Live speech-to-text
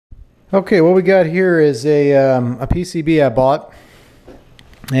Okay, what we got here is a PCB I bought,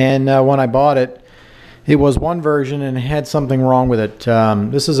 and when I bought it, it was one version and it had something wrong with it.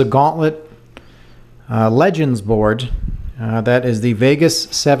 This is a Gauntlet Legends board. That is the Vegas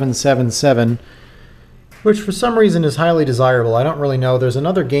 777, which for some reason is highly desirable. I don't really know. There's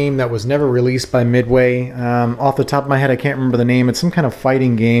another game that was never released by Midway. Off the top of my head, I can't remember the name. It's some kind of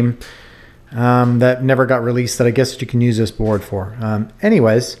fighting game that never got released that I guess you can use this board for.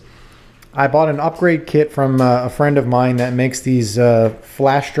 Anyways, I bought an upgrade kit from a friend of mine that makes these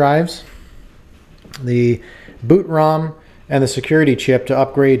flash drives, the boot ROM and the security chip to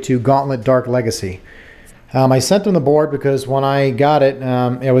upgrade to Gauntlet Dark Legacy. I sent him the board because when I got it,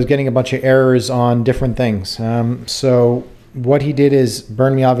 I was getting a bunch of errors on different things. So what he did is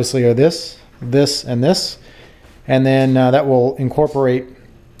burn me obviously this, and this, and then that will incorporate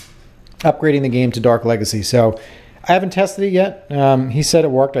upgrading the game to Dark Legacy. So I haven't tested it yet. He said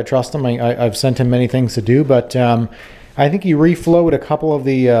it worked. I trust him. I've sent him many things to do, but I think he reflowed a couple of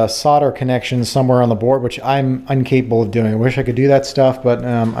the solder connections somewhere on the board, which I'm incapable of doing. I wish I could do that stuff, but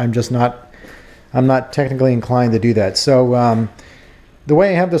I'm not technically inclined to do that. So the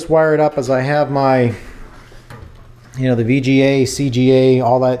way I have this wired up is I have my, the VGA, CGA,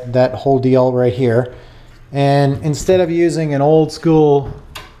 all that whole deal right here. And instead of using an old school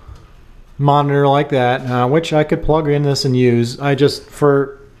monitor like that, which I could plug in this and use, I just,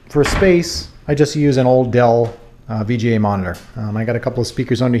 for space, I just use an old Dell VGA monitor. I got a couple of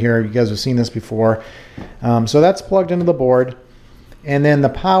speakers under here. You guys have seen this before. So that's plugged into the board. And then the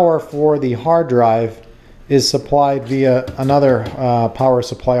power for the hard drive is supplied via another power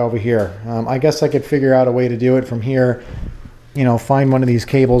supply over here. I guess I could figure out a way to do it from here, find one of these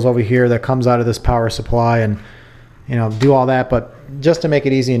cables over here that comes out of this power supply and, do all that. But just to make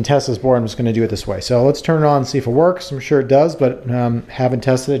it easy and test this board, I'm just going to do it this way. So let's turn it on and see if it works. I'm sure it does, but haven't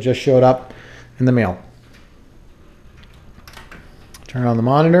tested it. Just showed up in the mail. Turn on the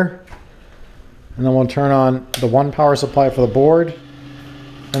monitor, and then we'll turn on the one power supply for the board,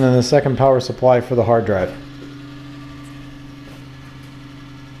 and then the second power supply for the hard drive.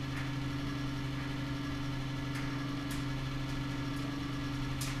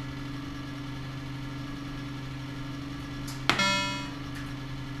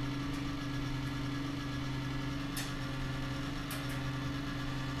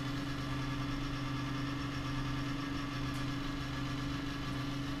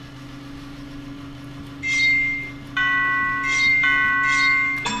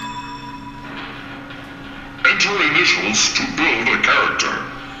 Enter initials to build a character.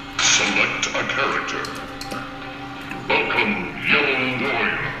 Select a character. Welcome, Yellow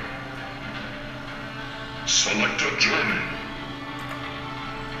Warrior. Select a journey.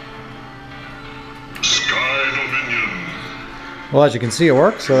 Sky Dominion. Well, as you can see, it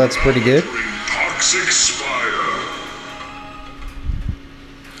works, so that's pretty good. Toxic Spire.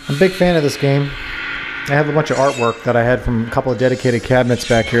 I'm a big fan of this game. I have a bunch of artwork that I had from a couple of dedicated cabinets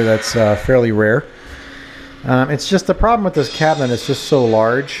back here that's fairly rare. It's just the problem with this cabinet, it's just so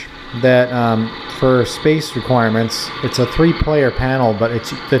large that for space requirements, it's a 3-player panel, but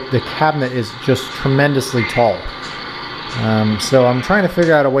the cabinet is just tremendously tall. So I'm trying to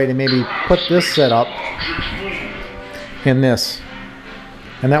figure out a way to maybe put this set up in this,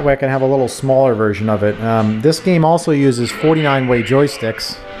 and that way I can have a little smaller version of it. This game also uses 49-way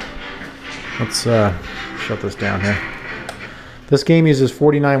joysticks. Let's shut this down here. This game uses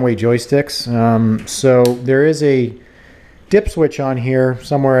 49-way joysticks, so there is a dip switch on here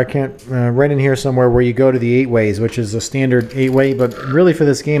somewhere. I can't, right in here somewhere, where you go to the 8 ways, which is a standard 8-way, but really for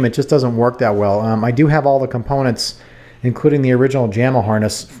this game it just doesn't work that well. I do have all the components, including the original Jamma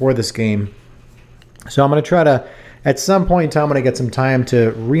harness for this game. So I'm going to try to, at some point in time, I'm going to get some time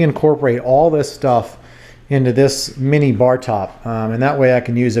to reincorporate all this stuff into this mini bar top, and that way I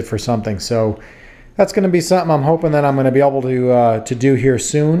can use it for something. So that's going to be something I'm hoping that I'm going to be able to do here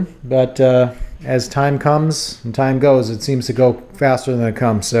soon. But as time comes and time goes, it seems to go faster than it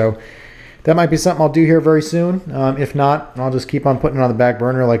comes. So that might be something I'll do here very soon. If not, I'll just keep on putting it on the back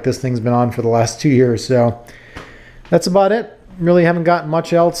burner like this thing's been on for the last 2 years. So that's about it. Really haven't gotten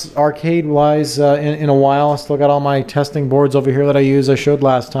much else arcade-wise in a while. I still got all my testing boards over here that I showed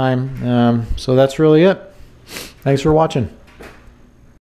last time. So that's really it. Thanks for watching.